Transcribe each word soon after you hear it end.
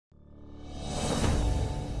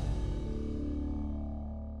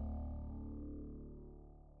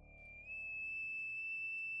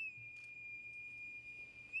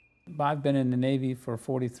I've been in the Navy for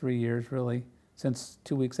 43 years, really, since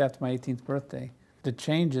 2 weeks after my 18th birthday. The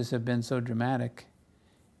changes have been so dramatic,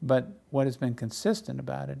 but what has been consistent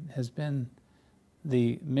about it has been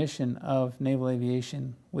the mission of naval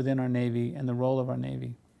aviation within our Navy and the role of our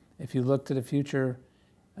Navy. If you look to the future,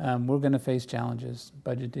 we're going to face challenges.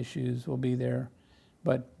 Budget issues will be there,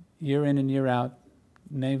 but year in and year out,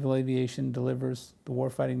 naval aviation delivers the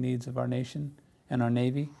warfighting needs of our nation and our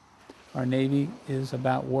Navy. Our Navy is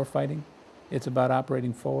about warfighting, it's about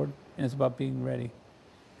operating forward, and it's about being ready.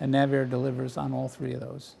 And NAVAIR delivers on all three of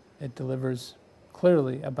those. It delivers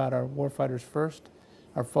clearly about our warfighters first.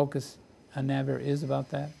 Our focus on NAVAIR is about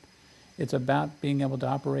that. It's about being able to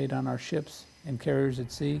operate on our ships and carriers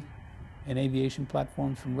at sea and aviation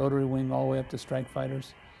platforms from rotary wing all the way up to strike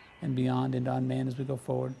fighters and beyond and unmanned as we go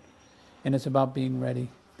forward. And it's about being ready,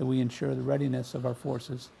 that we ensure the readiness of our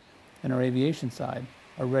forces and our aviation side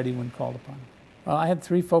are ready when called upon. Well, I had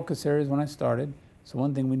three focus areas when I started. So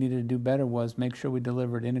one thing we needed to do better was make sure we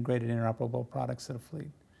delivered integrated interoperable products to the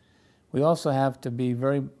fleet. We also have to be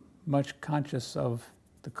very much conscious of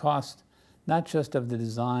the cost, not just of the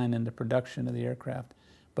design and the production of the aircraft,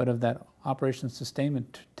 but of that operations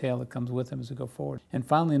sustainment tail that comes with them as we go forward. And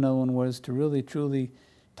finally, another one was to really, truly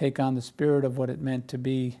take on the spirit of what it meant to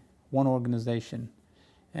be one organization.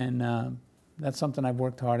 And that's something I've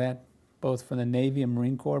worked hard at, both for the Navy and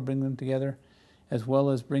Marine Corps, bringing them together, as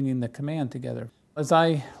well as bringing the command together. As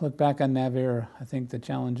I look back on NAVAIR, I think the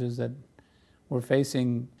challenges that we're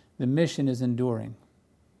facing, the mission is enduring.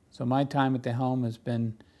 So my time at the helm has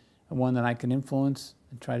been one that I can influence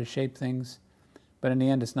and try to shape things. But in the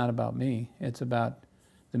end, it's not about me. It's about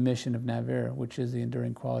the mission of NAVAIR, which is the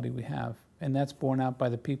enduring quality we have. And that's borne out by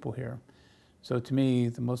the people here. So to me,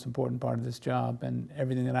 the most important part of this job and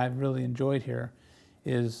everything that I've really enjoyed here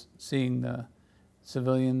is seeing the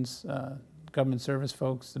civilians, government service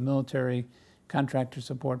folks, the military, contractor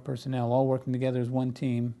support personnel, all working together as one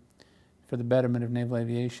team for the betterment of naval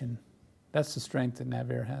aviation. That's the strength that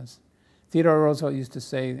NAVAIR has. Theodore Roosevelt used to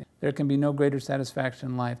say, there can be no greater satisfaction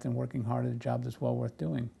in life than working hard at a job that's well worth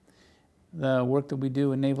doing. The work that we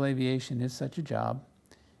do in naval aviation is such a job.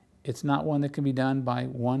 It's not one that can be done by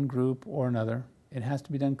one group or another. It has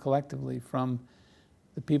to be done collectively from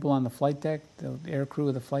the people on the flight deck, the air crew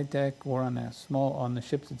of the flight deck, or on the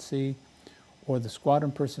ships at sea, or the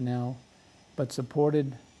squadron personnel, but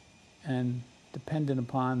supported and dependent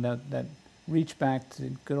upon that reach back to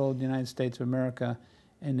good old United States of America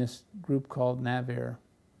and this group called NAVAIR,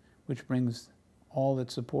 which brings all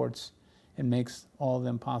that supports and makes all of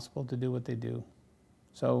them possible to do what they do.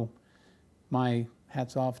 So my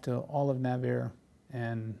hats off to all of NAVAIR,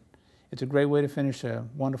 and it's a great way to finish a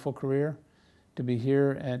wonderful career, to be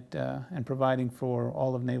here and providing for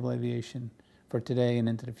all of naval aviation for today and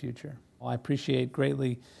into the future. Well, I appreciate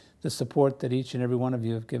greatly the support that each and every one of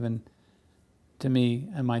you have given to me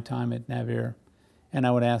and my time at NAVAIR, and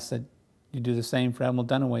I would ask that you do the same for Admiral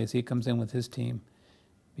Dunaway as he comes in with his team,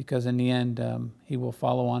 because in the end, he will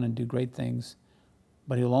follow on and do great things,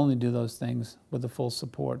 but he'll only do those things with the full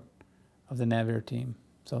support of the NAVAIR team.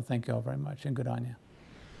 So thank you all very much, and good on you.